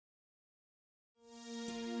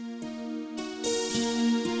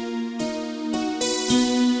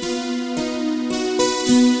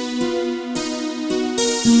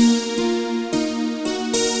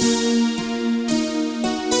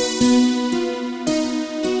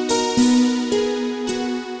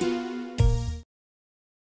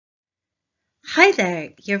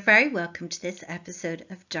You're very welcome to this episode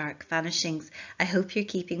of Dark Vanishings. I hope you're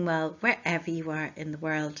keeping well wherever you are in the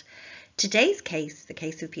world. Today's case, the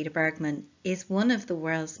case of Peter Bergmann, is one of the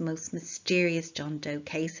world's most mysterious John Doe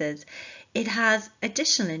cases. It has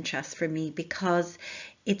additional interest for me because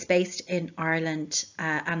it's based in Ireland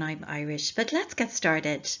and I'm Irish. But let's get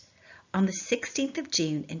started. On the 16th of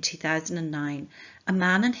June in 2009, a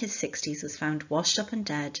man in his 60s was found washed up and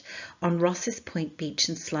dead on Ross's Point Beach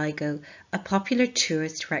in Sligo, a popular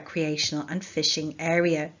tourist recreational and fishing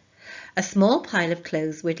area. A small pile of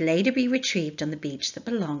clothes would later be retrieved on the beach that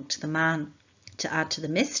belonged to the man. To add to the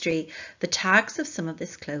mystery, the tags of some of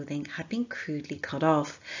this clothing had been crudely cut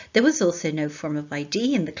off. There was also no form of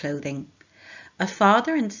ID in the clothing. A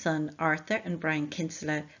father and son, Arthur and Brian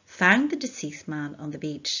Kinsella, found the deceased man on the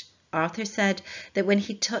beach. Arthur said that when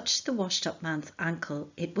he touched the washed-up man's ankle,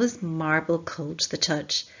 it was marble cold to the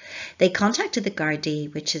touch. They contacted the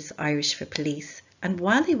Gardai, which is Irish for police, and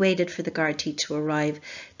while they waited for the Gardaí to arrive,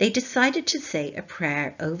 they decided to say a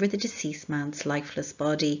prayer over the deceased man's lifeless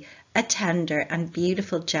body, a tender and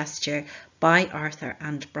beautiful gesture by Arthur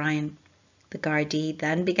and Brian. The Gardaí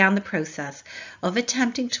then began the process of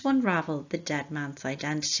attempting to unravel the dead man's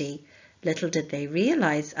identity. Little did they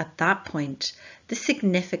realise at that point the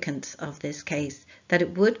significance of this case, that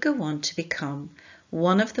it would go on to become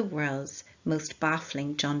one of the world's most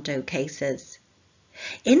baffling John Doe cases.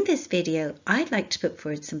 In this video, I'd like to put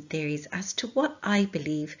forward some theories as to what I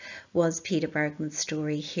believe was Peter Bergmann's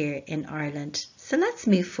story here in Ireland. So let's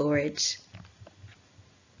move forward.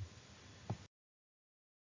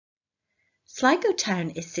 Sligo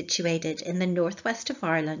town is situated in the northwest of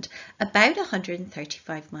Ireland, about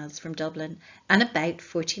 135 miles from Dublin and about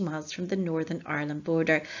 40 miles from the Northern Ireland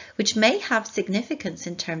border, which may have significance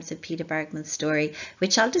in terms of Peter Bergmann's story,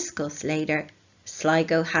 which I'll discuss later.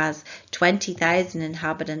 Sligo has 20,000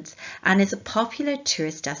 inhabitants and is a popular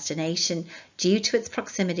tourist destination due to its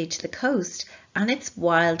proximity to the coast and its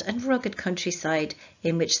wild and rugged countryside,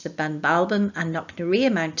 in which the Benbalbin and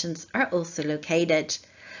Knocknarea mountains are also located.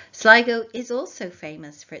 Sligo is also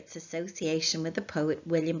famous for its association with the poet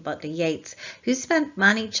William Butler Yeats, who spent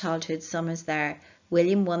many childhood summers there.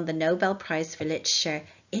 William won the Nobel Prize for Literature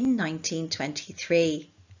in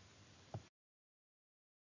 1923.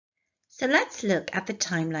 So let's look at the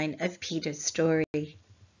timeline of Peter's story.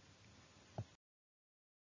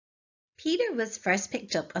 Peter was first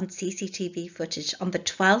picked up on CCTV footage on the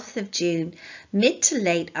 12th of June, mid to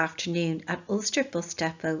late afternoon at Ulster Bus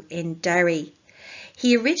Depot in Derry.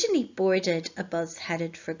 He originally boarded a bus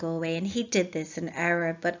headed for Galway, and he did this in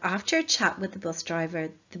error, but after a chat with the bus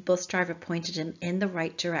driver pointed him in the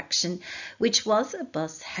right direction, which was a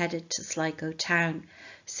bus headed to Sligo town.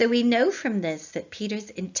 So we know from this that Peter's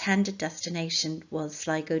intended destination was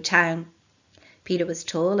Sligo town. Peter was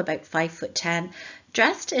tall, about 5'10",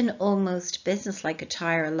 dressed in almost business-like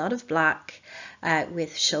attire, a lot of black,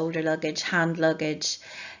 with shoulder luggage, hand luggage.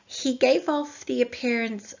 He gave off the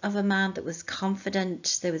appearance of a man that was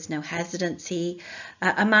confident, there was no hesitancy,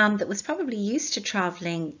 a man that was probably used to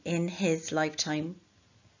travelling in his lifetime.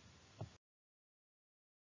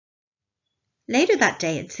 Later that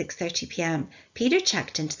day at 6:30 p.m, Peter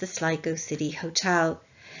checked into the Sligo City Hotel.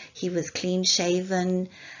 He was clean-shaven,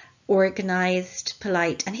 organised,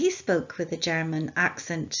 polite, and he spoke with a German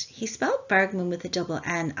accent. He spelled Bergmann with a double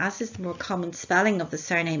N, as is the more common spelling of the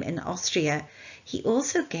surname in Austria. He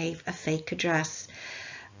also gave a fake address.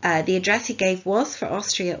 The address he gave was for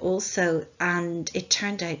Austria also, and it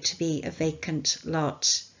turned out to be a vacant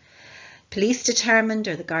lot. Police determined,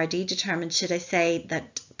 or the Gardaí determined, should I say,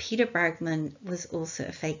 that Peter Bergmann was also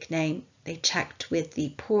a fake name. They checked with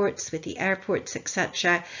the ports, with the airports,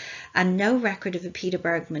 etc., and no record of a Peter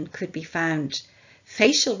Bergmann could be found.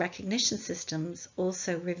 Facial recognition systems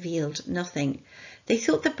also revealed nothing. They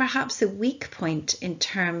thought that perhaps a weak point in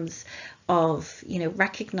terms of,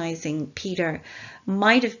 recognising Peter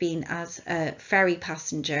might have been as a ferry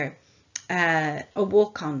passenger, a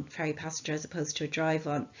walk-on ferry passenger as opposed to a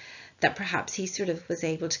drive-on, that perhaps he sort of was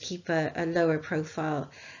able to keep a lower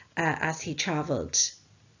profile as he travelled.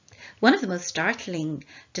 One of the most startling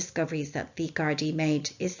discoveries that the Gardaí made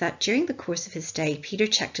is that during the course of his stay, Peter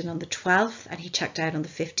checked in on the 12th and he checked out on the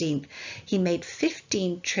 15th. He made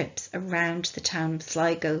 15 trips around the town of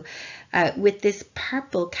Sligo with this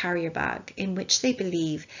purple carrier bag in which they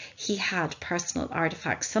believe he had personal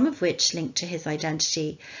artefacts, some of which linked to his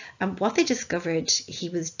identity. And what they discovered he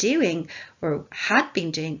was doing, or had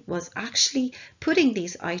been doing, was actually putting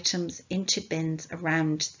these items into bins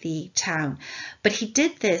around the town. But he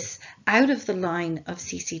did this out of the line of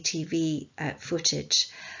CCTV footage.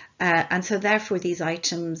 And so therefore these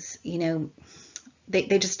items,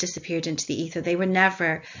 they just disappeared into the ether. They were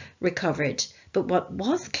never recovered. But what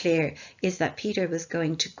was clear is that Peter was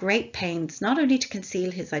going to great pains not only to conceal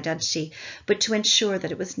his identity, but to ensure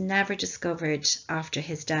that it was never discovered after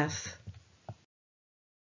his death.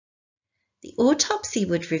 The autopsy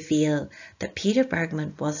would reveal that Peter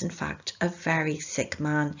Bergmann was in fact a very sick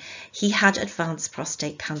man. He had advanced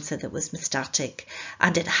prostate cancer that was metastatic,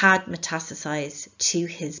 and it had metastasized to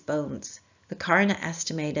his bones. The coroner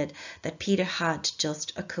estimated that Peter had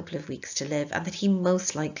just a couple of weeks to live, and that he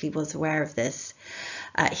most likely was aware of this.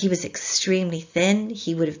 He was extremely thin.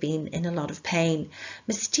 He would have been in a lot of pain.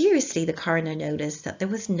 Mysteriously, the coroner noticed that there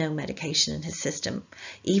was no medication in his system,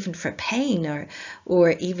 even for pain or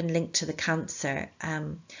even linked to the cancer.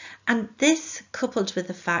 And this, coupled with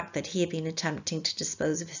the fact that he had been attempting to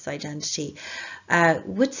dispose of his identity,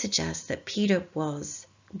 would suggest that Peter was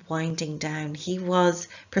winding down. He was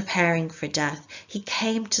preparing for death. He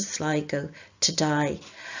came to Sligo to die.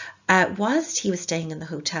 Whilst he was staying in the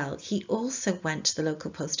hotel, he also went to the local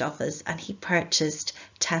post office and he purchased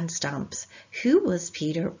 10 stamps. Who was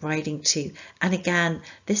Peter writing to? And again,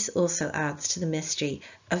 this also adds to the mystery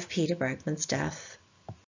of Peter Bergmann's death.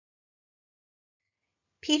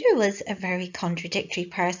 Peter was a very contradictory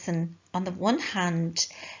person. On the one hand,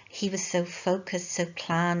 he was so focused, so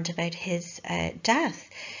planned about his death.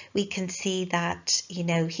 We can see that,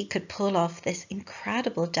 he could pull off this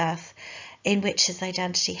incredible death in which his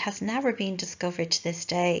identity has never been discovered to this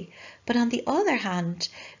day. But on the other hand,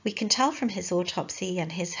 we can tell from his autopsy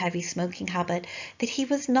and his heavy smoking habit that he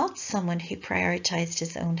was not someone who prioritised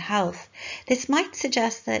his own health. This might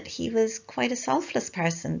suggest that he was quite a selfless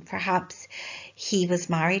person. Perhaps he was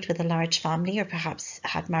married with a large family, or perhaps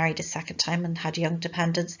had married a second time and had young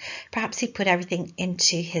dependents. Perhaps he put everything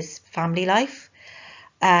into his family life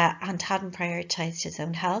and hadn't prioritised his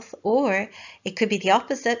own health. Or it could be the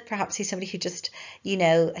opposite. Perhaps he's somebody who just,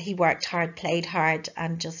 he worked hard, played hard,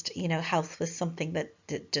 and just, health was something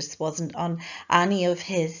that just wasn't on any of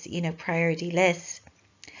his, priority lists.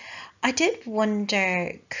 I did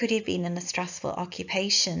wonder, could he have been in a stressful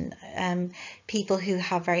occupation? People who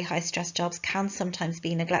have very high stress jobs can sometimes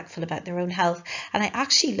be neglectful about their own health. And I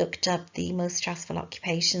actually looked up the most stressful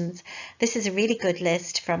occupations. This is a really good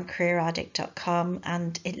list from careeraddict.com,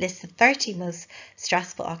 and it lists the 30 most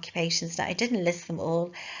stressful occupations. Now, I didn't list them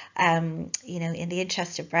all, in the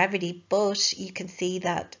interest of brevity, but you can see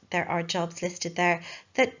that there are jobs listed there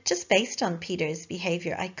that, just based on Peter's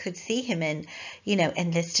behaviour, I could see him in,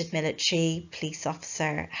 enlisted military, police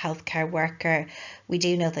officer, healthcare worker. We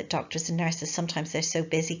do know that doctors and nurses, sometimes they're so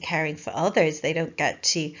busy caring for others, they don't get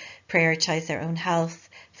to prioritise their own health.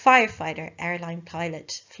 Firefighter, airline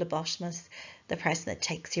pilot, phlebotomist, the person that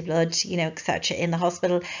takes your blood, etc. in the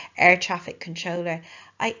hospital, air traffic controller.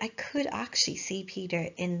 I could actually see Peter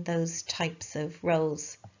in those types of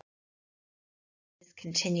roles.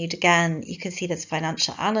 Continued again, you can see there's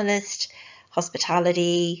financial analyst,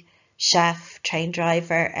 hospitality, chef, train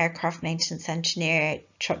driver, aircraft maintenance engineer,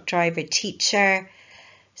 truck driver, teacher,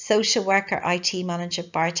 social worker, IT manager,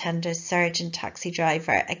 bartender, surgeon, taxi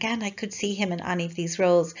driver. Again, I could see him in any of these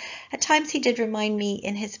roles. At times he did remind me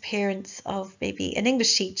in his appearance of maybe an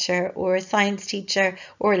English teacher or a science teacher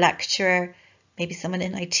or a lecturer, maybe someone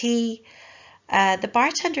in IT. The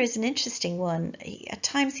bartender is an interesting one. At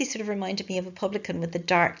times he sort of reminded me of a publican with the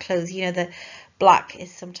dark clothes. The black is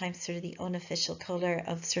sometimes sort of the unofficial colour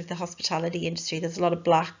of sort of the hospitality industry. There's a lot of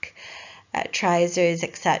black trousers,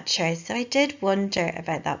 etc. So I did wonder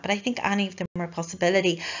about that, but I think any of them are a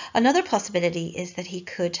possibility. Another possibility is that he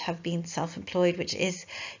could have been self-employed, which is,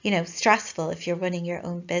 stressful if you're running your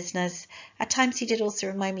own business. At times he did also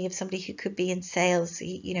remind me of somebody who could be in sales,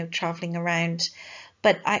 travelling around.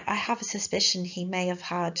 But I have a suspicion he may have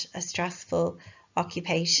had a stressful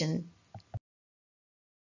occupation.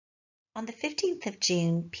 On the 15th of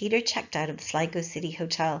June, Peter checked out of the Sligo City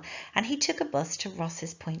Hotel and he took a bus to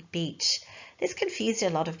Ross's Point Beach. This confused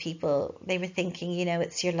a lot of people. They were thinking,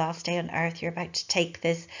 it's your last day on earth, you're about to take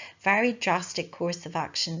this very drastic course of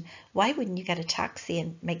action. Why wouldn't you get a taxi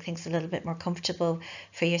and make things a little bit more comfortable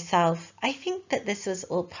for yourself? I think that this was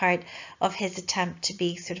all part of his attempt to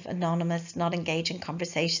be sort of anonymous, not engage in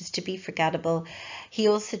conversations, to be forgettable. He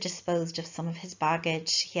also disposed of some of his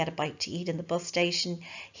baggage. He had a bite to eat in the bus station.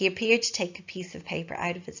 He appeared to take a piece of paper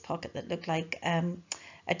out of his pocket that looked like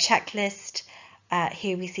a checklist.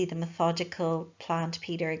 Here we see the methodical, planned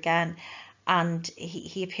Peter again, and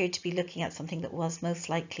he appeared to be looking at something that was most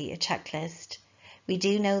likely a checklist. We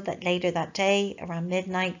do know that later that day, around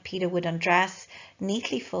midnight, Peter would undress,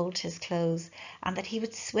 neatly fold his clothes, and that he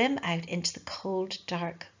would swim out into the cold,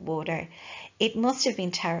 dark water. It must have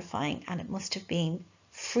been terrifying, and it must have been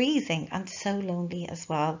freezing and so lonely as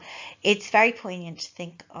well. It's very poignant to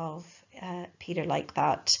think of Peter like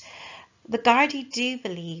that. The Gardaí do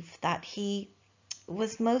believe that he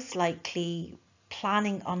was most likely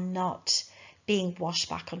planning on not being washed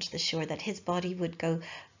back onto the shore, that his body would go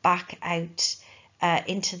back out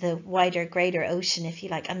into the wider, greater ocean, if you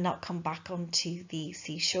like, and not come back onto the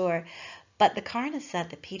seashore. But the coroner said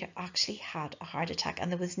that Peter actually had a heart attack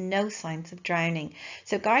and there was no signs of drowning.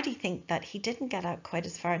 So Gardaí think that he didn't get out quite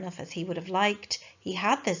as far enough as he would have liked. He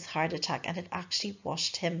had this heart attack and it actually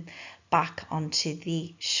washed him back onto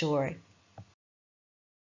the shore.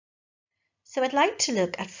 So I'd like to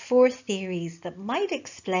look at 4 theories that might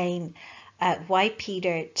explain why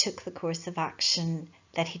Peter took the course of action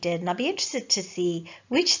that he did. And I'll be interested to see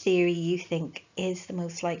which theory you think is the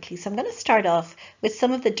most likely. So I'm going to start off with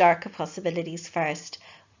some of the darker possibilities first.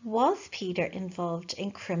 Was Peter involved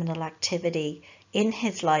in criminal activity in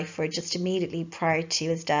his life or just immediately prior to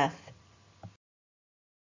his death?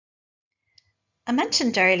 I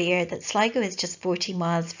mentioned earlier that Sligo is just 40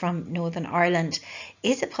 miles from Northern Ireland.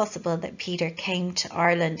 Is it possible that Peter came to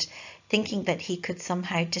Ireland thinking that he could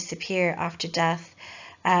somehow disappear after death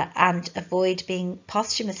and avoid being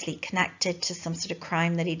posthumously connected to some sort of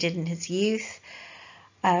crime that he did in his youth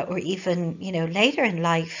or even, later in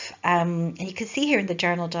life? And you can see here in the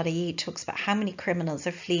journal.ie, it talks about how many criminals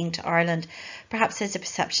are fleeing to Ireland. Perhaps there's a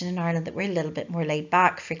perception in Ireland that we're a little bit more laid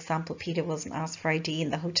back. For example, Peter wasn't asked for ID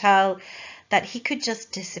in the hotel, that he could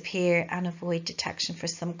just disappear and avoid detection for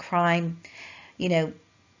some crime,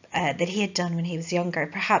 that he had done when he was younger.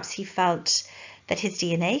 Perhaps he felt that his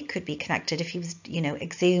DNA could be connected. If he was,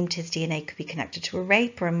 exhumed, his DNA could be connected to a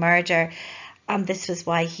rape or a murder. And this was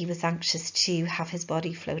why he was anxious to have his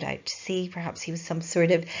body float out to sea. Perhaps he was some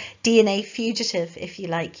sort of DNA fugitive, if you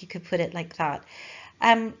like, you could put it like that.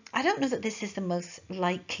 I don't know that this is the most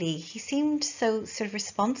likely. He seemed so sort of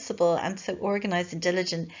responsible and so organised and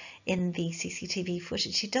diligent in the CCTV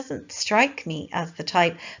footage. He doesn't strike me as the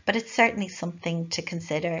type, but it's certainly something to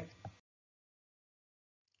consider.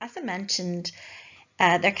 As I mentioned,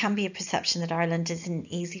 there can be a perception that Ireland is an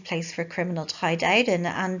easy place for a criminal to hide out in.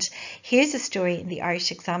 And here's a story in the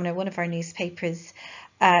Irish Examiner, one of our newspapers,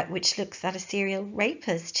 which looks at a serial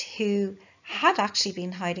rapist who had actually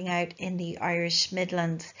been hiding out in the Irish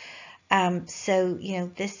Midlands. So,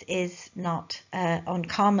 this is not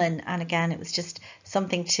uncommon. And again, it was just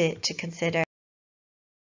something to consider.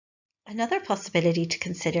 Another possibility to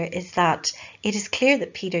consider is that it is clear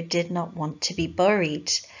that Peter did not want to be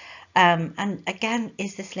buried. And again,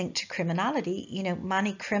 is this linked to criminality?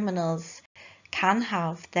 Many criminals can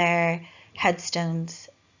have their headstones,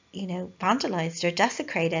 vandalized or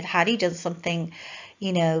desecrated. Had he done something,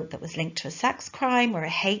 that was linked to a sex crime or a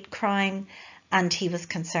hate crime, and he was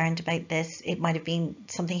concerned about this, it might have been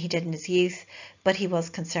something he did in his youth, but he was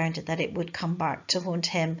concerned that it would come back to haunt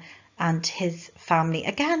him and his family.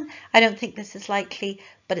 Again, I don't think this is likely,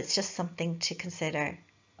 but it's just something to consider.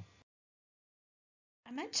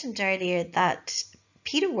 I mentioned earlier that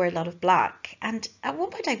Peter wore a lot of black, and at one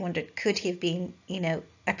point I wondered, could he have been,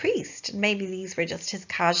 a priest? Maybe these were just his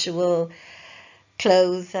casual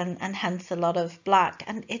clothes and hence a lot of black.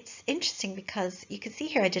 And it's interesting because you can see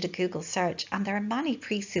here I did a Google search and there are many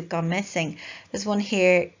priests who've gone missing. There's one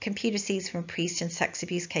here, computer seized from a priest in sex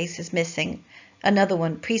abuse cases missing. Another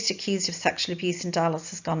one, priest accused of sexual abuse in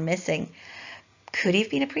Dallas has gone missing. Could he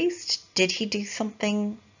have been a priest? Did he do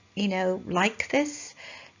something, like this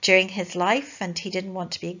during his life and he didn't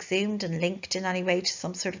want to be exhumed and linked in any way to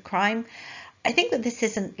some sort of crime? I think that this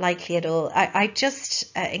isn't likely at all. I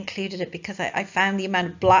just included it because I found the amount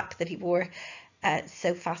of black that he wore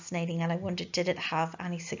so fascinating, and I wondered, did it have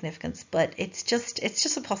any significance? But it's just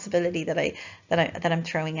a possibility that I'm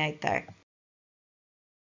throwing out there.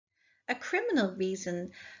 A criminal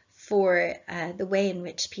reason for the way in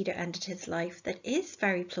which Peter ended his life that is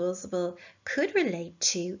very plausible could relate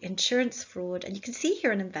to insurance fraud. And you can see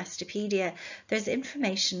here on Investopedia, there's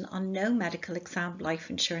information on no medical exam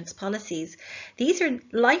life insurance policies. These are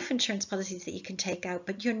life insurance policies that you can take out,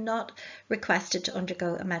 but you're not requested to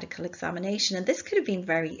undergo a medical examination. And this could have been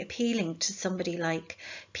very appealing to somebody like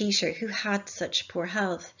Peter, who had such poor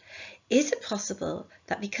health. Is it possible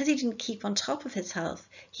that because he didn't keep on top of his health,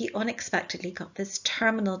 he unexpectedly got this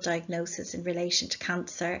terminal diagnosis in relation to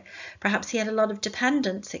cancer? Perhaps he had a lot of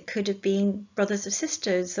dependents. It could have been brothers or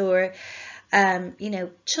sisters or,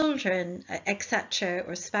 children, etc.,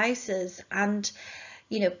 or spouses. And,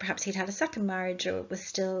 perhaps he'd had a second marriage or was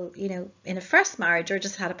still, in a first marriage or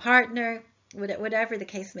just had a partner, whatever the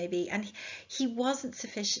case may be, and he wasn't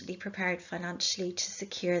sufficiently prepared financially to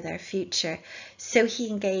secure their future, so he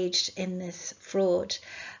engaged in this fraud.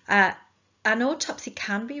 An autopsy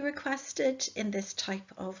can be requested in this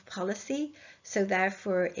type of policy, so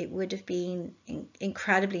therefore it would have been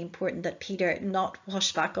incredibly important that Peter not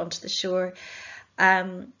wash back onto the shore.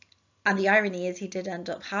 And the irony is he did end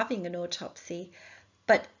up having an autopsy,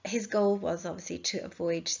 but his goal was obviously to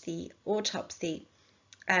avoid the autopsy.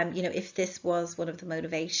 If this was one of the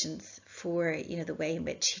motivations for, the way in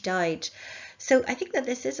which he died. So I think that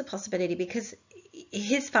this is a possibility, because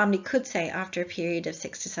his family could say after a period of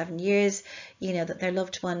 6 to 7 years, that their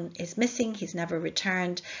loved one is missing, he's never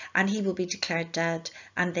returned, and he will be declared dead,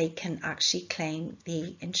 and they can actually claim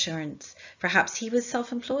the insurance. Perhaps he was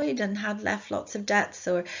self-employed and had left lots of debts,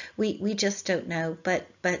 or we just don't know. But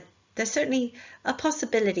there's certainly a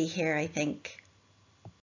possibility here, I think.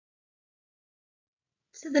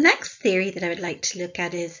 So the next theory that I would like to look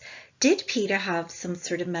at is, did Peter have some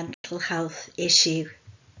sort of mental health issue?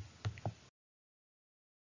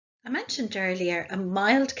 I mentioned earlier a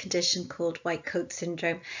mild condition called white coat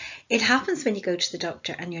syndrome. It happens when you go to the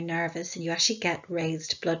doctor and you're nervous and you actually get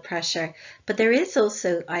raised blood pressure. But there is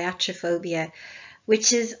also iatrophobia,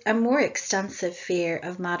 which is a more extensive fear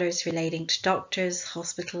of matters relating to doctors,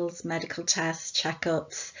 hospitals, medical tests,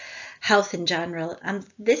 checkups, health in general. And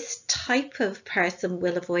this type of person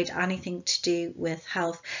will avoid anything to do with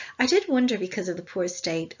health. I did wonder, because of the poor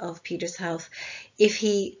state of Peter's health, if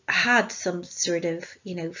he had some sort of,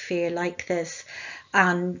 fear like this.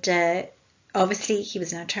 And obviously, he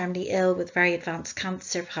was now terminally ill with very advanced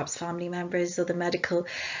cancer. Perhaps family members or the medical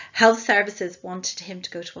health services wanted him to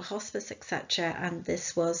go to a hospice, etc. And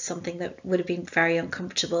this was something that would have been very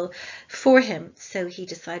uncomfortable for him. So he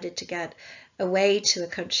decided to get away to a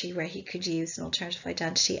country where he could use an alternative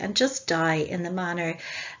identity and just die in the manner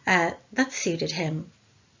that suited him.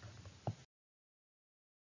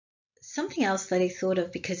 Something else that he thought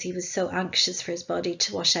of, because he was so anxious for his body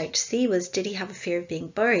to wash out to sea, was, did he have a fear of being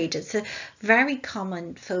buried? It's a very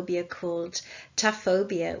common phobia called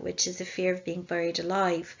taphobia, which is a fear of being buried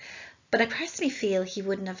alive. But I personally feel he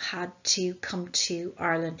wouldn't have had to come to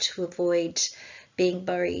Ireland to avoid being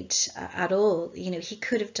buried at all. He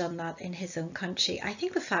could have done that in his own country. I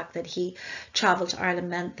think the fact that he travelled to Ireland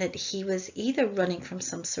meant that he was either running from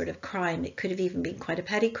some sort of crime, it could have even been quite a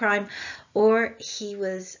petty crime, or he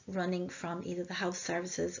was running from either the health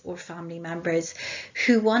services or family members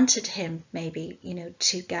who wanted him maybe,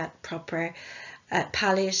 to get proper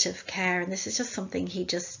palliative care. And this is just something he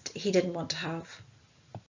didn't want to have.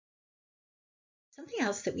 Something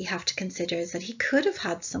else that we have to consider is that he could have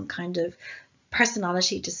had some kind of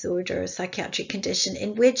personality disorder or psychiatric condition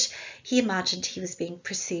in which he imagined he was being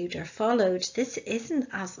pursued or followed. This isn't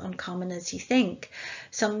as uncommon as you think.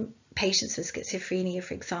 Some patients with schizophrenia,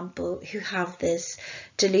 for example, who have this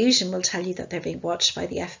delusion will tell you that they're being watched by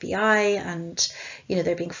the FBI and,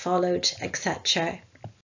 they're being followed, etc.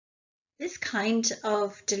 This kind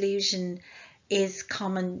of delusion is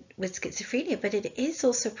common with schizophrenia, but it is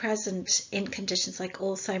also present in conditions like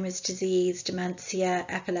Alzheimer's disease, dementia,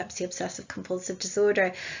 epilepsy, obsessive compulsive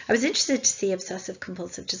disorder. I was interested to see obsessive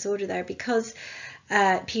compulsive disorder there, because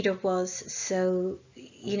Peter was so,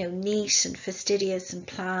 neat and fastidious and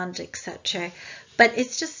planned, etc. But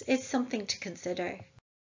it's something to consider.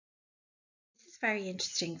 Very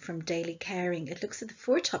interesting from Daily Caring. It looks at the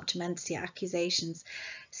 4 top dementia accusations: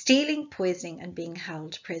 stealing, poisoning and being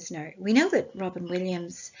held prisoner. We know that Robin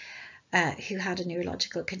Williams, who had a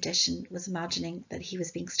neurological condition, was imagining that he was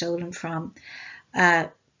being stolen from.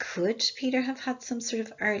 Could Peter have had some sort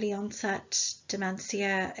of early onset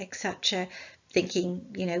dementia, etc.,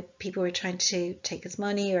 thinking, people were trying to take his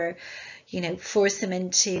money, or, force him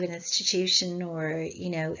into an institution, or,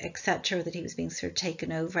 etc., or that he was being sort of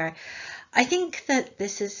taken over? I think that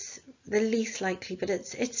this is the least likely, but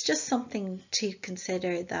it's just something to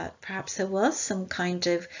consider, that perhaps there was some kind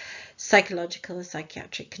of psychological or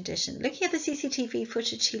psychiatric condition. Looking at the CCTV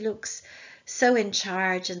footage, he looks so in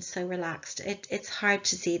charge and so relaxed. It's hard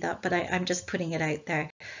to see that, but I'm just putting it out there.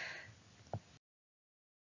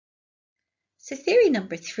 So theory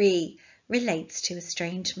number 3 relates to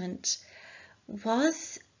estrangement.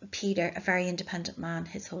 Was Peter a very independent man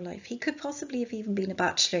his whole life? He could possibly have even been a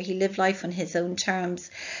bachelor. He lived life on his own terms.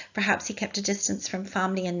 Perhaps he kept a distance from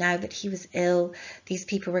family, and now that he was ill, these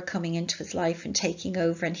people were coming into his life and taking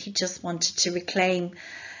over, and he just wanted to reclaim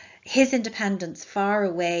his independence far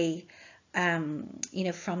away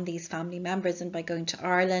from these family members. And by going to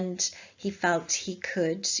Ireland, he felt he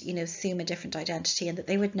could, assume a different identity, and that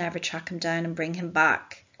they would never track him down and bring him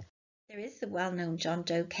back. There is the well-known John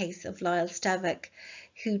Doe case of Lyle Stevick,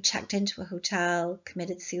 who checked into a hotel,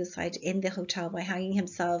 committed suicide in the hotel by hanging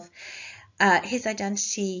himself. His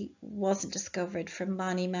identity wasn't discovered for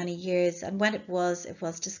many, many years, and when it was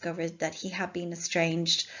discovered that he had been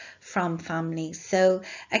estranged from family. So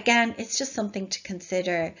again, it's just something to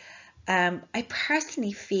consider. I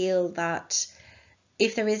personally feel that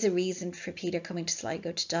if there is a reason for Peter coming to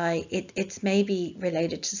Sligo to die, it's maybe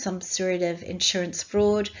related to some sort of insurance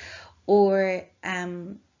fraud, or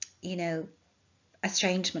you know,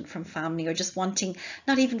 estrangement from family, or just wanting,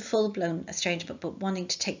 not even full-blown estrangement, but wanting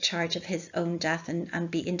to take charge of his own death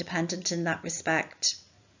and be independent in that respect.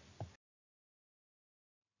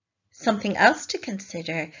 Something else to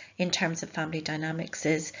consider in terms of family dynamics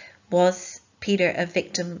is, was Peter a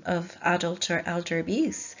victim of adult or elder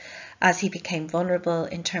abuse? As he became vulnerable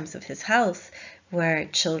in terms of his health, were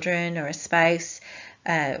children or a spouse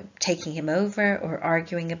taking him over or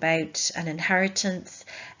arguing about an inheritance,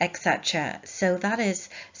 etc. So that is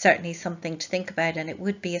certainly something to think about, and it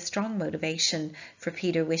would be a strong motivation for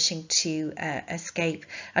Peter wishing to escape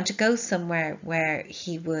and to go somewhere where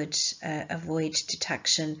he would avoid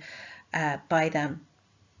detection by them.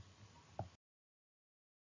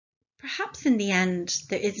 Perhaps in the end,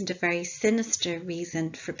 there isn't a very sinister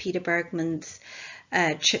reason for Peter Bergmann's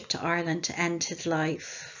trip to Ireland to end his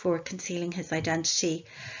life, for concealing his identity.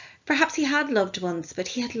 Perhaps he had loved ones, but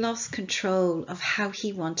he had lost control of how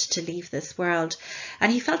he wanted to leave this world,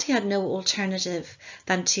 and he felt he had no alternative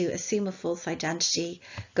than to assume a false identity,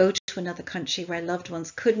 go to another country where loved ones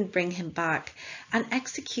couldn't bring him back, and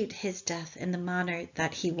execute his death in the manner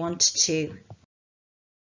that he wanted to.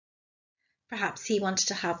 Perhaps he wanted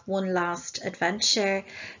to have one last adventure.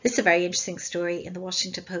 This is a very interesting story in the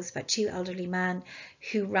Washington Post about two elderly men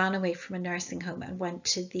who ran away from a nursing home and went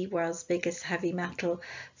to the world's biggest heavy metal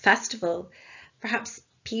festival. Perhaps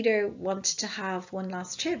Peter wanted to have one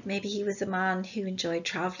last trip. Maybe he was a man who enjoyed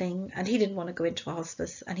travelling and he didn't want to go into a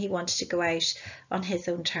hospice, and he wanted to go out on his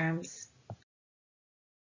own terms.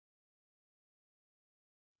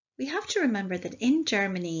 We have to remember that in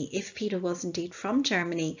Germany, if Peter was indeed from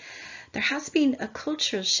Germany, there has been a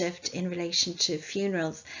cultural shift in relation to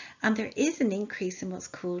funerals, and there is an increase in what's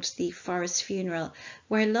called the forest funeral,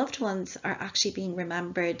 where loved ones are actually being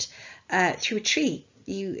remembered through a tree.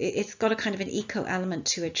 It's got a kind of an eco element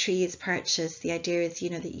to a tree is purchased. The idea is,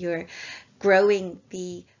 that you're growing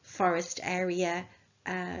the forest area,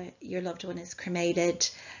 your loved one is cremated,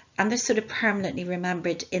 and they're sort of permanently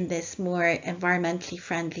remembered in this more environmentally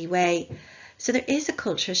friendly way. So there is a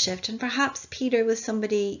culture shift, and perhaps Peter was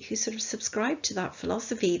somebody who sort of subscribed to that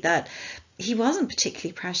philosophy, that he wasn't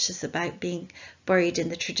particularly precious about being buried in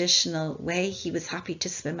the traditional way. He was happy to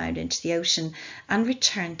swim out into the ocean and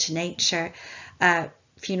return to nature.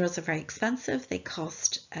 Funerals are very expensive. They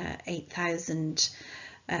cost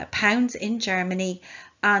 £8,000 in Germany,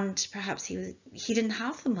 and perhaps he didn't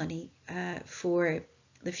have the money for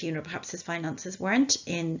the funeral. Perhaps his finances weren't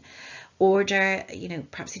in order,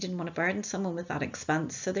 perhaps he didn't want to burden someone with that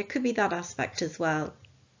expense. So there could be that aspect as well.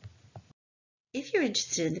 If you're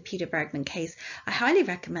interested in the Peter Bergmann case, I highly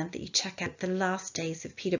recommend that you check out The Last Days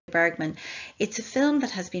of Peter Bergmann. It's a film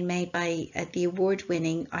that has been made by the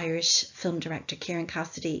award-winning Irish film director Kieran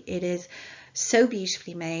Cassidy. It is so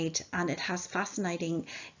beautifully made, and it has fascinating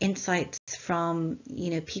insights from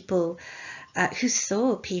people who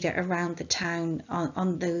saw Peter around the town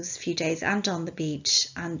on those few days and on the beach,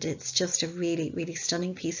 and it's just a really, really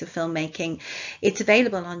stunning piece of filmmaking. It's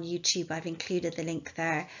available on YouTube. I've included the link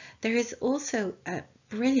there. There is also a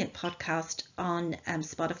brilliant podcast on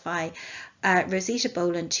Spotify. Rosita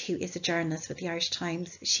Boland, who is a journalist with the Irish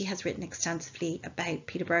Times, she has written extensively about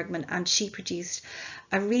Peter Bergmann, and she produced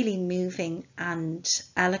a really moving and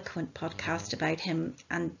eloquent podcast about him,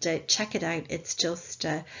 and check it out. It's just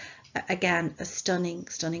again a stunning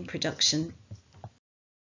production.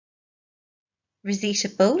 Rosita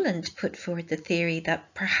Boland put forward the theory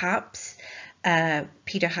that perhaps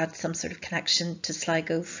Peter had some sort of connection to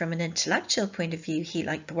Sligo from an intellectual point of view. He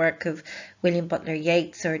liked the work of William Butler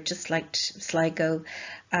Yeats, or just liked Sligo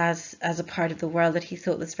as a part of the world that he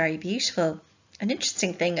thought was very beautiful. An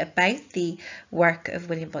interesting thing about the work of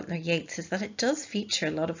William Butler Yeats is that it does feature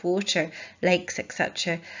a lot of water, lakes,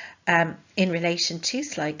 etc. In relation to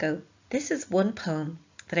Sligo. This is one poem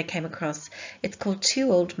that I came across. It's called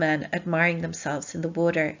Two Old Men Admiring Themselves in the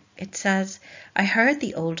Water. It says, "I heard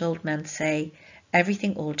the old men say,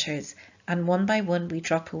 everything alters, and one by one we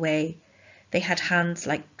drop away. They had hands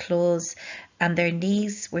like claws, and their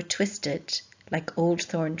knees were twisted like old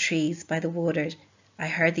thorn trees by the water. I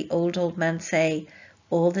heard the old men say,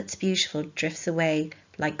 all that's beautiful drifts away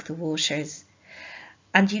like the waters."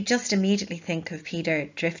 And you just immediately think of Peter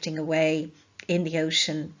drifting away in the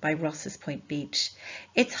ocean by Ross's Point Beach.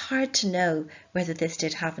 It's hard to know whether this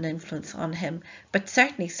did have an influence on him, but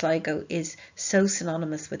certainly Sligo is so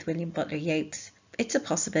synonymous with William Butler Yeats. It's a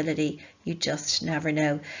possibility, you just never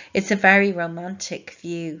know. It's a very romantic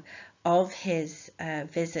view of his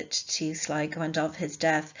visit to Sligo and of his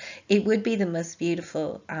death. It would be the most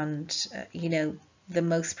beautiful and, the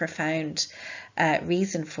most profound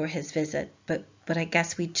reason for his visit, but I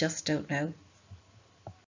guess we just don't know.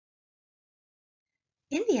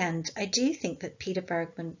 In the end, I do think that Peter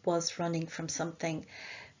Bergmann was running from something.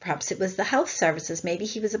 Perhaps it was the health services. Maybe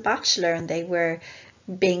he was a bachelor and they were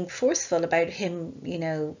being forceful about him,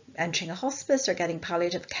 entering a hospice or getting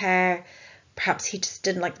palliative care. Perhaps he just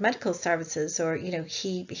didn't like the medical services, or,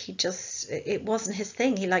 he just, it wasn't his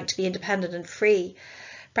thing. He liked to be independent and free.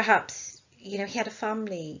 Perhaps, he had a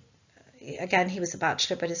family. Again, he was a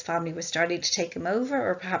bachelor, but his family were starting to take him over,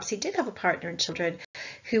 or perhaps he did have a partner and children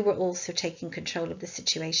who were also taking control of the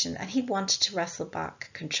situation, and he wanted to wrestle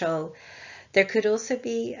back control. There could also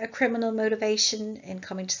be a criminal motivation in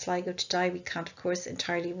coming to Sligo to die. We can't, of course,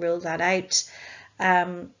 entirely rule that out.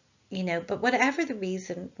 But whatever the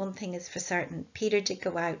reason, one thing is for certain: Peter did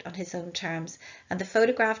go out on his own terms, and the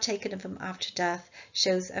photograph taken of him after death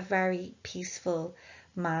shows a very peaceful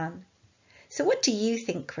man. So what do you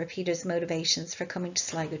think were Peter's motivations for coming to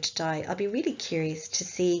Sligo to die? I'll be really curious to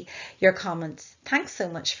see your comments. Thanks so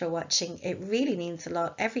much for watching. It really means a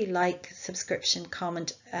lot. Every like, subscription,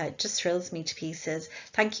 comment just thrills me to pieces.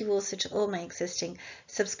 Thank you also to all my existing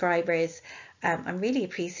subscribers. I'm really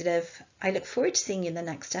appreciative. I look forward to seeing you in the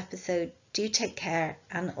next episode. Do take care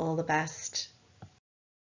and all the best.